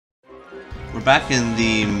We're back in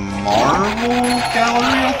the Marble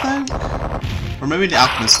Gallery, I think? Or maybe the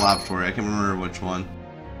Alchemist Laboratory, I can't remember which one.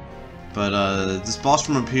 But this boss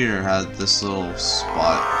from up here had this little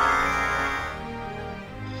spot.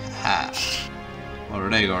 Ha! What are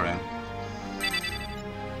they going?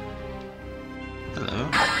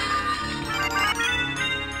 Hello?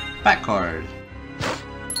 Back card.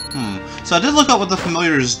 So I did look up what the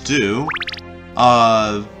familiars do.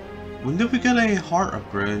 When did we get a heart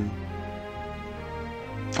upgrade?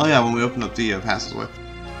 Oh yeah, when we opened up the passageway.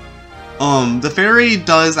 The fairy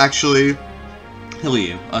does actually heal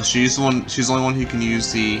you. She's the only one who can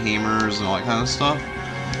use the hammers and all that kind of stuff.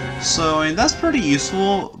 So I mean that's pretty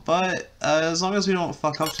useful, but as long as we don't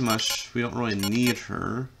fuck up too much, we don't really need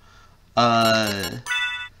her.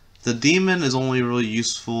 The demon is only really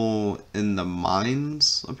useful in the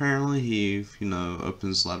mines, apparently. He, you know,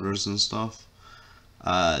 opens levers and stuff.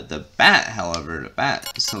 The bat, however, the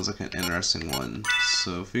bat sounds like an interesting one.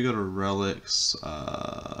 So if we go to relics,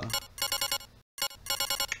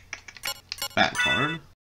 bat card.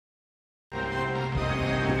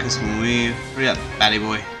 Because when we, where you at, batty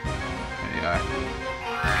boy? There you are.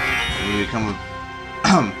 When we become a,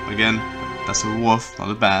 again, that's a wolf,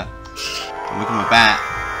 not a bat. When we become a bat,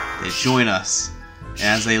 they join us, and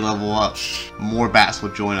as they level up, more bats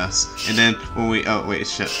will join us. And then when we, oh wait,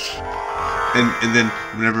 shit. And then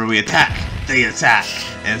whenever we attack, they attack.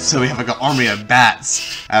 And so we have like an army of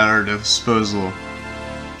bats at our disposal.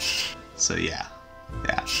 So yeah.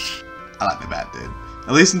 Yeah. I like the bat dude.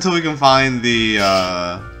 At least until we can find the,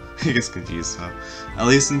 he gets confused, so. At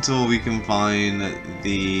least until we can find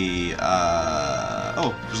the,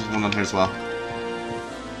 oh, there's one on here as well.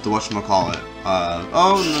 The whatchamacallit.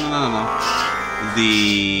 Oh, no.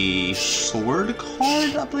 The sword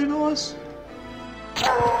card, I believe it was?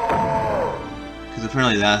 Because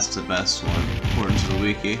apparently that's the best one, according to the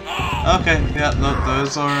wiki. Okay, yeah, no,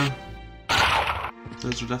 those are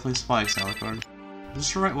definitely spikes, Alucard. Is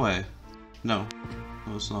this the right way? No.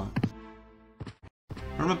 No, it's not.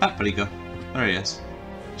 Where'd my bat buddy go? There he is.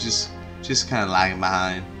 Just kind of lagging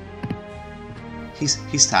behind.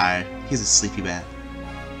 He's tired. He's a sleepy bat.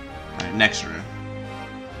 Alright, next room.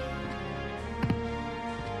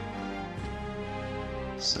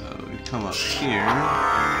 So we come up here.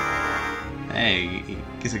 Hey, he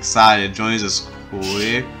gets excited, joins us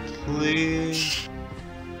quickly.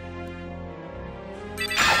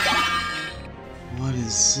 What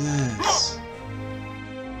is this?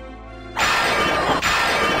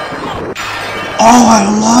 Oh, I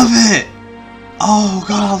love it! Oh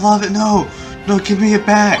god, I love it! No, give me it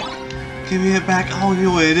back! Give me it back! I don't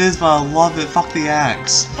know what it is, but I love it. Fuck the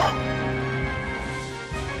axe.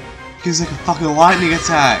 Gives like a fucking lightning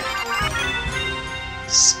attack.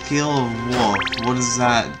 Skill of wolf. What does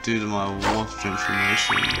that do to my wolf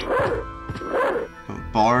transformation? I can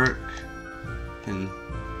bark. I can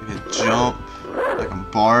jump. I can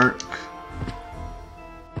bark.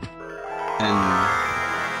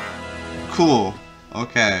 And cool.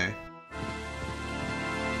 Okay.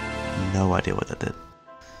 No idea what that did.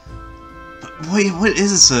 But wait, what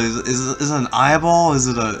is it? So is it an eyeball? Is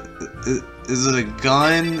it a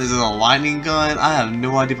gun? Is it a lightning gun? I have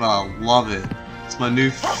no idea, but I love it. It's my new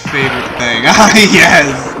favorite thing.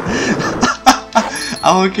 Yes! I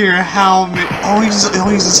don't care how many. Oh, he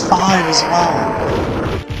uses 5 as well.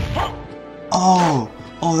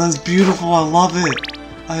 Oh, that's beautiful. I love it.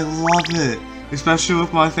 I love it. Especially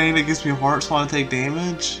with my thing that gives me hearts while I take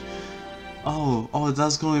damage. Oh,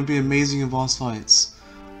 that's going to be amazing in boss fights.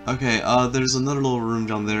 Okay, there's another little room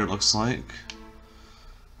down there, it looks like.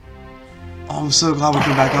 Oh, I'm so glad we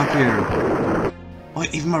came back up here.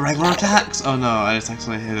 Wait, even my regular attacks? Oh no, I just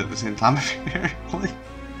actually hit it at the same time apparently.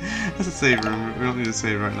 That's a save room, we don't need to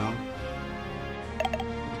save right now.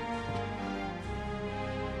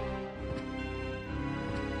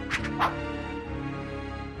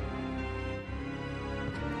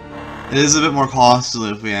 It is a bit more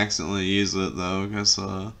costly if we accidentally use it though, because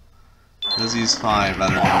it does use 5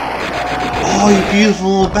 rather than... Oh, you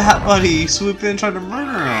beautiful little bat buddy! You swooped in and tried to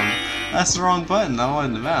murder him! That's the wrong button, I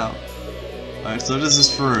wanted him out. Alright, so this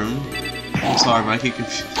is room. I'm sorry, but I keep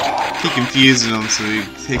confusing him, so he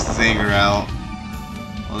takes his anger out.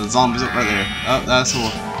 Oh, the zombie's up right there. Oh, that's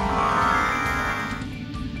cool.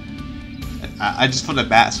 I just put the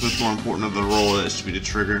bat so it's more important of the roll that it should be the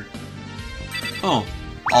trigger. Oh,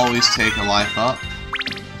 always take a life up.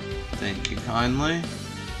 Thank you kindly.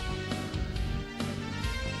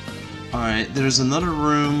 Alright, there's another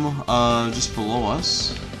room just below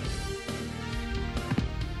us.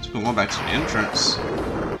 So we're going back to the entrance.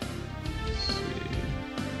 Let's see.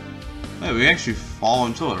 Hey, we actually fall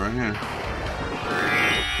into it right here.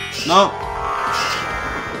 Nope.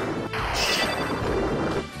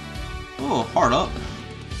 Oh, heart up.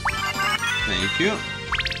 Thank you.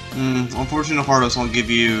 Unfortunately, heart ups won't give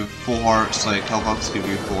you full hearts, like health ups give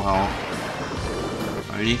you full health.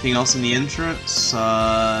 Anything else in the entrance?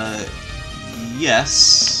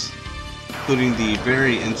 Yes. Including the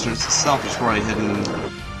very entrance itself, which is probably hidden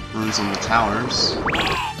rooms on the towers.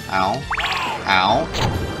 Ow. Ow.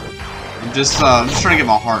 I'm just trying to get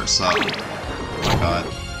my hearts up. Oh my god.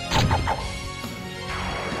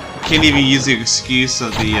 Can't even use the excuse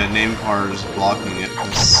of the name card is blocking it,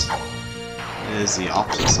 because it is the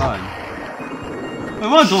opposite side. Wait,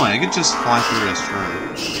 what am I doing? I could just fly through this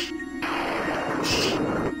room.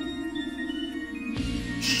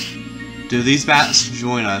 Do these bats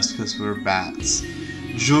join us because we're bats?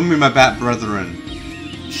 Join me, my bat brethren.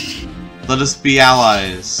 Let us be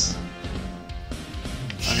allies.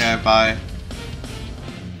 Okay, bye.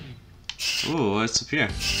 Ooh, what's up here?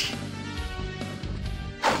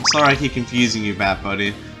 I'm sorry I keep confusing you, bat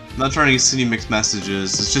buddy. I'm not trying to send you mixed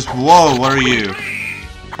messages. It's just, whoa, what are you?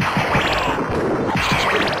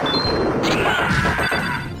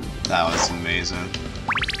 That was amazing.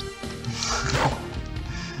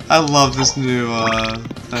 I love this new,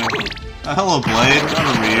 thing. Hello, Blade. I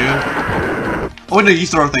remember you. Oh, wait, no, you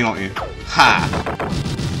throw a thing, don't you? Ha!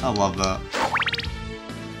 I love that.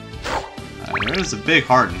 There is a big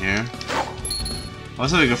heart in here. I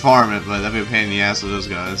was hoping we could farm it, but that'd be a pain in the ass with those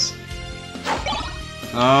guys.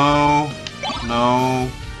 No. No.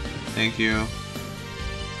 Thank you.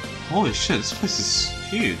 Holy shit, this place is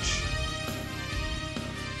huge.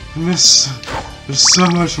 There's so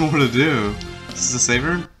much more to do. Is this a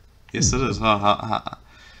saver? Yes, it is.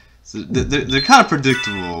 So they're kind of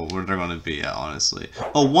predictable where they're going to be at, honestly.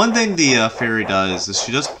 Oh, one thing the fairy does is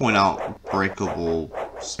she does point out breakable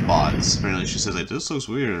spots. Apparently she says like, this looks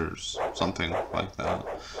weird or something like that.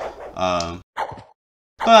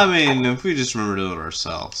 But I mean, if we just remember to do it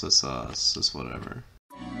ourselves, it's just whatever.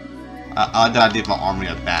 I did my army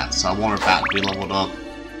of bats, so I want our bat to be leveled up.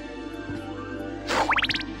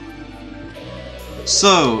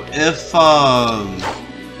 So, if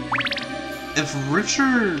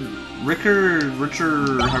Ricker,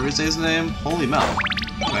 however you say his name? Holy mouth.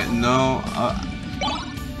 Wait, no,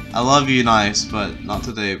 I love you nice, but not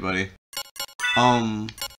today, buddy.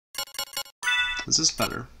 Is this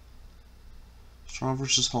better? Strong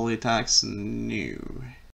versus holy attacks? No. I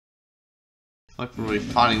feel like we're really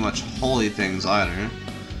fighting much holy things either.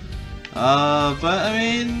 But I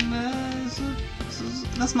mean,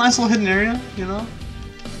 that's a nice little hidden area, you know?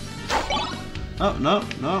 Oh, no,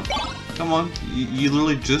 no. Come on. You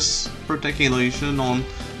literally just protect Elation on,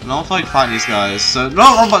 and I'll fight these guys. So,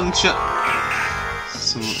 no, wrong button, shit.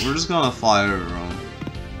 So, we're just gonna fly over them.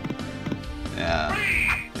 Yeah.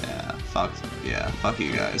 Yeah, fuck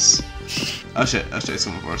you guys. Oh shit,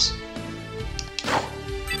 someone for us.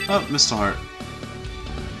 Oh, Mr. Heart.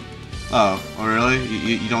 Oh, really?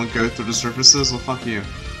 You don't go through the surfaces? Well, fuck you.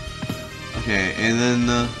 Okay, and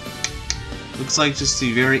then, looks like just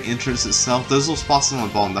the very entrance itself. Those little spots on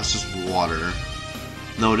the bottom, that's just water.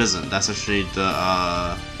 No, it isn't. That's actually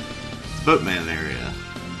the boatman area.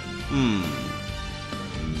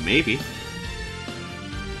 Maybe.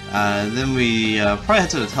 And then we probably head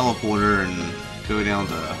to the teleporter and go down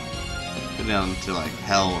to like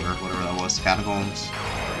hell or whatever that was, catacombs.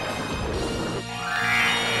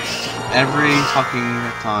 Every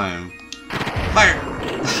fucking time. Fire!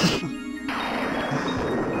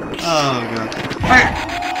 Oh god. Fire!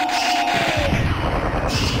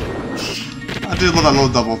 I do love that little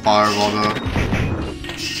double fireball though.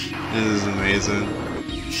 It is amazing.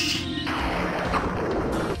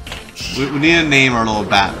 We need to name our little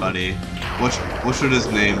bat buddy. What should his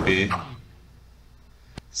name be?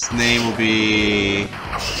 His name will be... it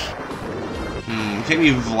can't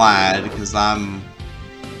be Vlad, because I'm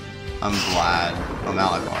Vlad. I'm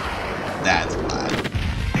Alakar. That's Vlad.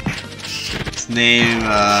 His name,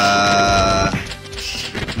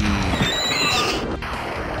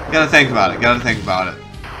 Gotta think about it,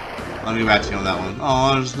 Let me get back to you on that one.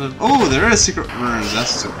 Oh, there is secret runes.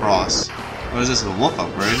 That's just a cross. What is this, a wolf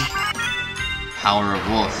upgrade? Power of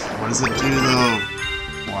wolf. What does it do though?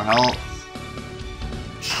 More health.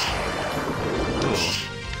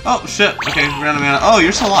 Oh shit, okay, random mana. Oh,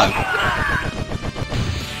 you're still alive.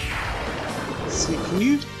 See, can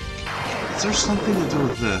you... Is there something to do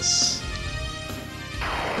with this?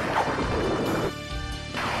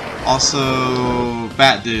 Also,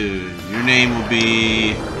 Bat Dude, your name will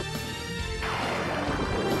be...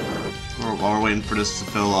 While we're waiting for this to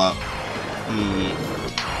fill up.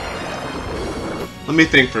 Let me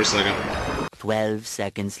think for a second. 12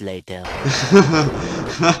 seconds later.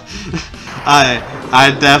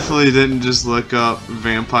 I definitely didn't just look up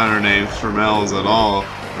vampire names for males at all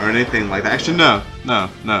or anything like that. Actually, no.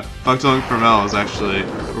 Fuck looking for males. Actually,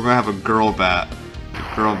 we're gonna have a girl bat.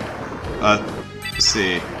 Girl. Let's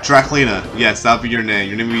see. Draclina. Yes, that'll be your name.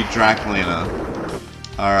 Your name will be Draclina.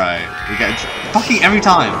 All right. We got fucking every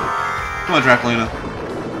time. Come on, Draclina.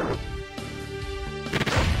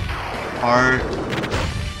 Heart.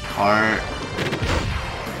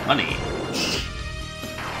 Money.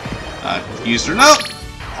 Used her. Nope!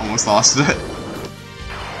 Almost lost it.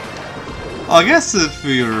 Oh, I guess if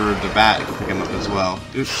we were the bat, you could pick him up as well.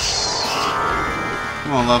 Oops.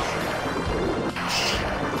 Come on, love.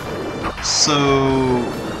 So...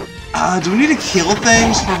 do we need to kill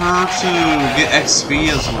things for her to get XP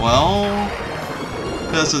as well?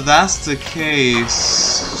 Because if that's the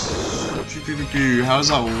case... How does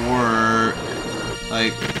that work?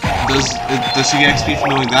 Like, does she get XP for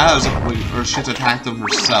doing that, or does she have to attack them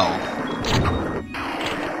herself?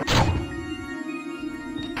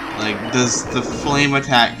 Like, does the flame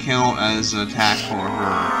attack count as an attack for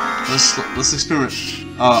her? Let's experiment.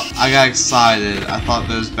 Oh, I got excited. I thought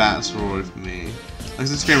those bats were with me.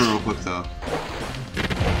 Let's experiment real quick though.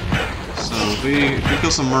 So if we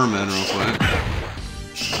kill some mermen real quick.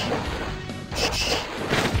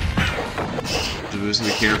 We just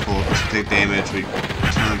have to be careful because we take damage. We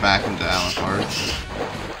turn it back into Alucard.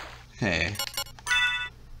 Okay.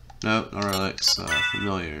 Nope, no relics.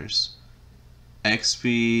 Familiars.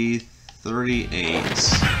 XP 38.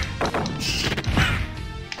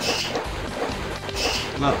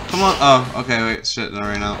 No, come on. Oh, okay, wait, shit, no,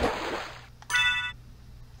 right now.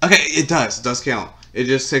 Okay, it does count. It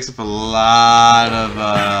just takes up a lot of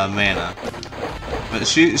mana. But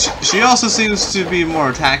she also seems to be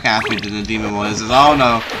more attack happy than the demon was. Oh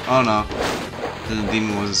no, than the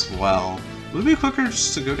demon was as well. Would it be quicker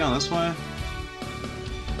just to go down this way?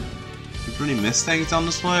 You pretty miss things down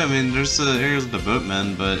this way? I mean, there's the areas of the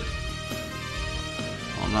boatmen, but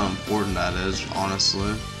I don't know how important that is,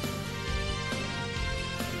 honestly.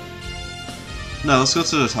 No, let's go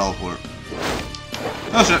to the teleport.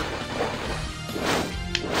 Oh shit.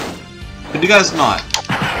 Could you guys not?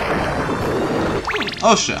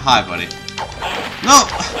 Oh shit, hi buddy. No!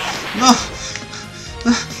 No!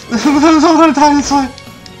 I don't want to die this way!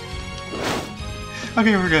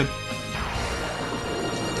 Okay, we're good.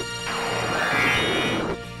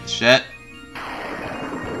 Shit.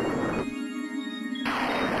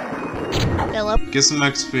 Philip. Get some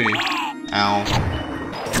XP. Ow.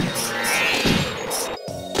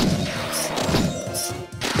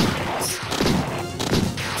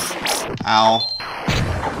 Ow.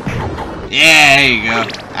 Yeah, there you go.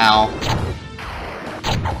 Ow.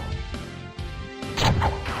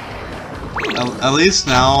 At least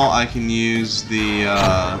now I can use the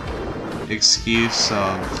excuse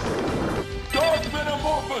of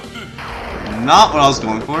not what I was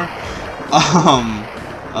going for.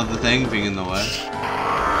 Of the thing being in the way.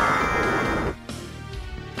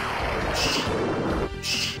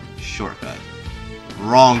 Shortcut.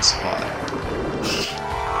 Wrong spot.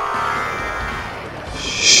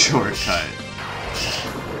 Shortcut.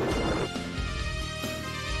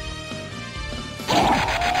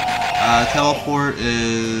 Teleport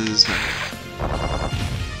is...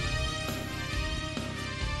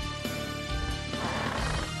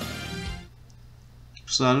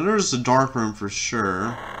 So there's a dark room for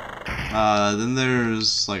sure. Then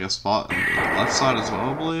there's like a spot on the left side as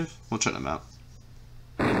well, I believe. We'll check them out.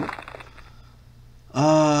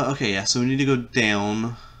 Okay, yeah, so we need to go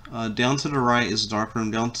down. Down to the right is a dark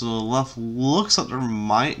room. Down to the left looks like there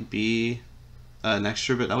might be an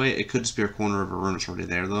extra bit. That way it could just be a corner of a room that's already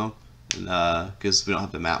there though. And because we don't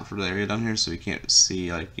have the map for the area down here, so we can't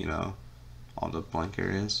see, like, you know, all the blank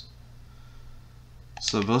areas.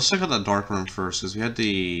 So, but let's check out that dark room first, because we had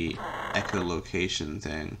the echolocation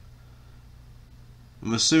thing.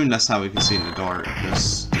 I'm assuming that's how we can see in the dark.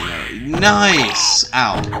 Just, you know, nice!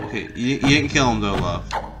 Ow! Okay, you didn't kill him though, love.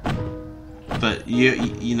 But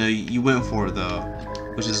you know, you went for it though,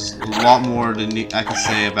 which is a lot more than I can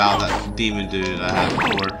say about that demon dude I had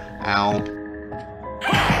before. Ow.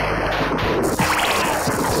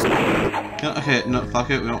 Okay, no, fuck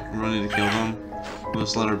it. We don't really need to kill them. We'll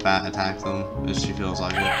just let our bat attack them if she feels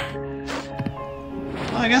like it.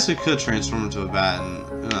 Well, I guess we could transform into a bat and...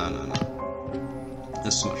 No.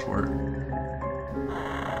 That's too much work.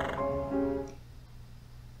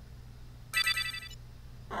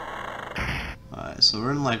 Alright, so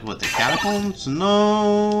we're in, like, what, the catacombs?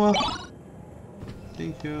 No!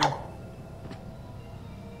 Thank you.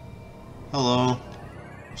 Hello.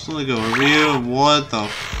 Just let me go over you. What the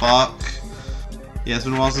fuck? Yeah, it's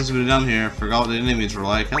been a while since we've been down here. Forgot what the enemies were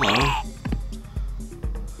like. Hello.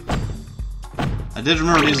 I did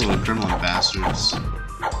remember these little gremlin bastards.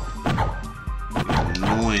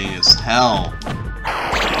 Annoying as hell.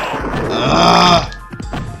 Ugh.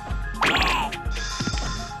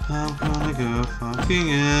 I'm gonna go fucking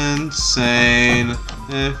insane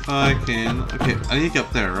if I can. Okay, I need to get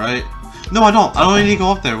up there, right? No, I don't. I don't need to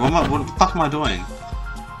go up there. What the fuck am I doing?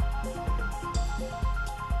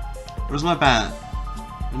 Where's my bat?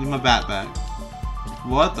 I need my bat back.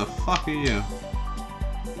 What the fuck are you?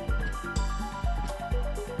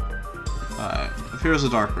 Alright, up here is a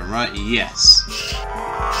dark room, right? Yes.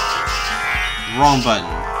 Wrong button.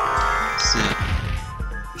 Sit.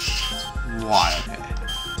 Why? Okay.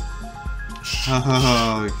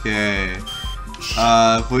 Okay.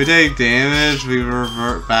 If we take damage, we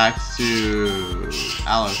revert back to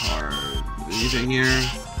Alucard. Anything here?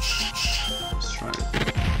 Let's try it.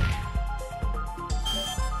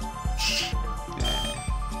 Okay.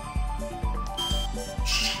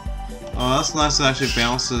 Oh, that's nice. It actually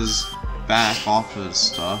bounces back off of his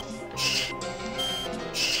stuff.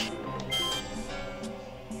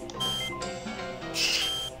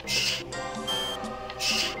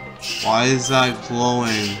 Why is that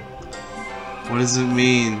glowing? What does it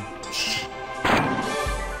mean?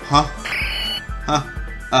 Huh? Huh?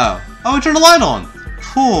 Oh. Oh, we turned the light on!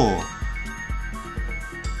 Cool!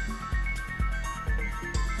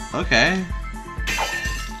 Okay.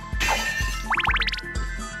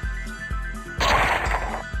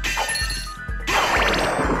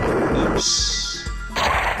 Oops.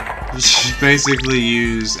 Just basically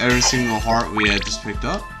use every single heart we had just picked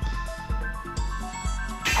up.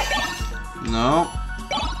 No.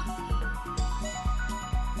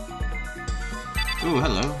 Ooh,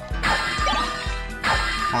 hello.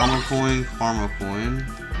 Karma coin, karma coin.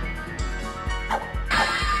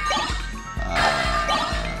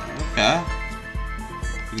 Okay.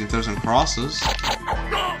 You can throw some crosses.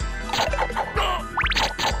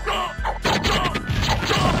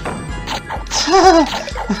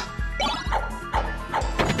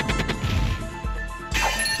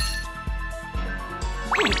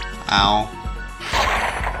 Ow.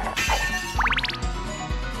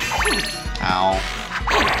 Ow.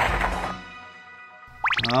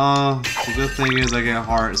 Oh, the good thing is I get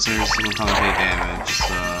heart, so it's gonna come take damage,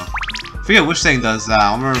 so... I forget which thing does that.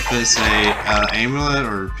 I don't remember if it's a amulet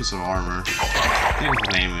or a piece of armor. I think it's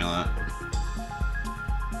an amulet.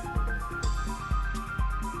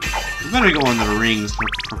 We better go into the rings for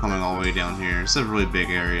coming all the way down here. It's a really big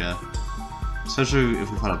area. Especially if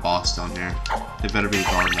we put a boss down here. They better be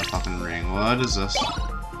guarding that fucking ring. What is this?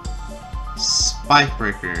 Spike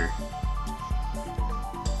breaker.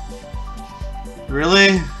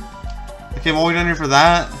 Really? I came all the way down here for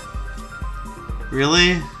that?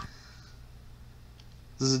 Really?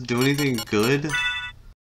 Does it do anything good?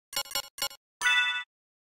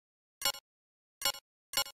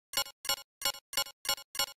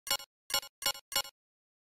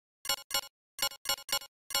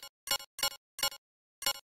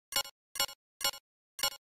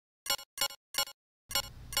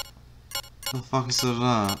 The fuck is it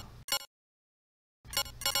at?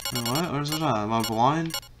 What? Where's it at? Am I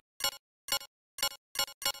blind?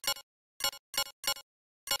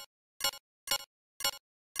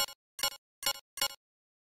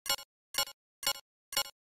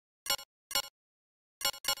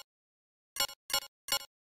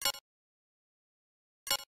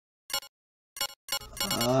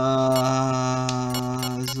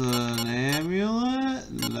 Is it an amulet?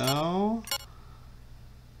 No.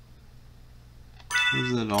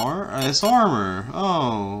 Is it armor? It's armor.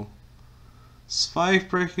 Oh. Spike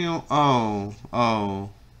breaking. Oh. Oh.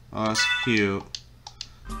 Oh, that's cute.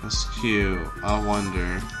 That's cute. I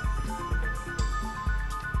wonder.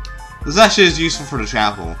 This actually is useful for the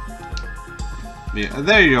chapel. Yeah,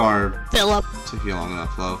 there you are. Philip. Took you long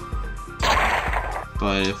enough, love.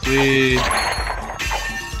 But if we...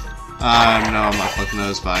 no, I'm not clicking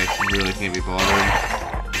those, but I really can't be bothered.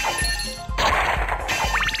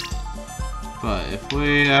 But if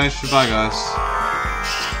we actually buy guys,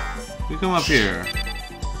 we come up here.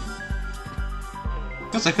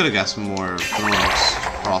 Guess I could have got some more thrones,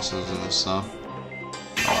 crosses, and stuff.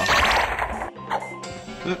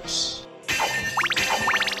 Oops.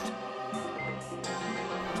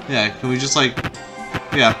 Yeah, can we just like?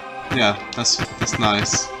 Yeah, that's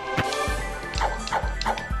nice.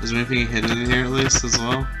 Is there anything hidden in here at least as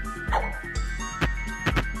well?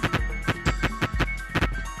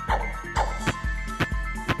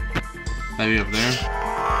 Maybe up there?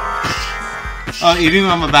 Oh, even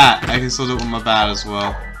on my bat. I can still do it with my bat as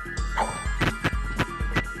well.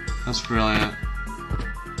 That's brilliant.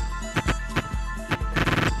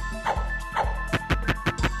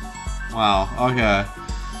 Wow, okay.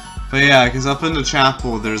 But yeah, because up in the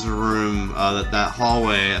chapel, there's a room, that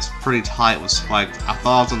hallway that's pretty tight with spikes. I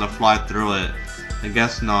thought I was gonna fly through it. I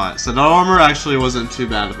guess not. So the armor actually wasn't too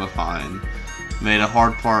bad of a find. Made a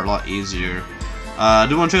hard part a lot easier. I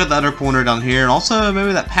do want to check out the other corner down here, and also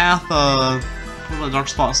maybe that path, one of the dark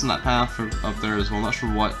spots in that path up there as well. I'm not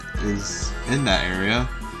sure what is in that area,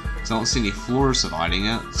 because I don't see any floors dividing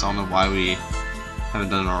it, so I don't know why we haven't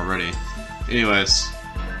done it already. Anyways.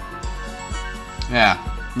 Yeah.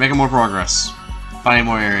 Making more progress. Finding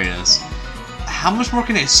more areas. How much more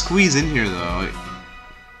can they squeeze in here, though?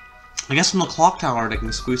 I guess from the clock tower they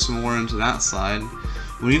can squeeze some more into that side.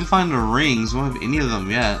 We need to find the rings. We don't have any of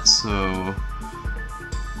them yet, so...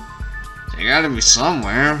 They gotta be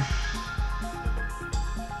somewhere.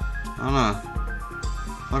 I don't know. I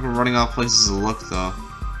feel like we're running out of places to look, though.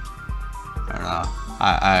 I don't know.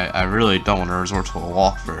 I really don't want to resort to a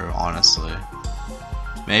walkthrough, honestly.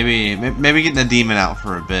 Maybe getting the demon out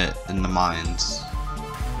for a bit in the mines.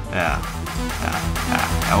 Yeah,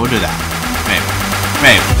 we'll do that.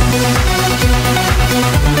 Maybe.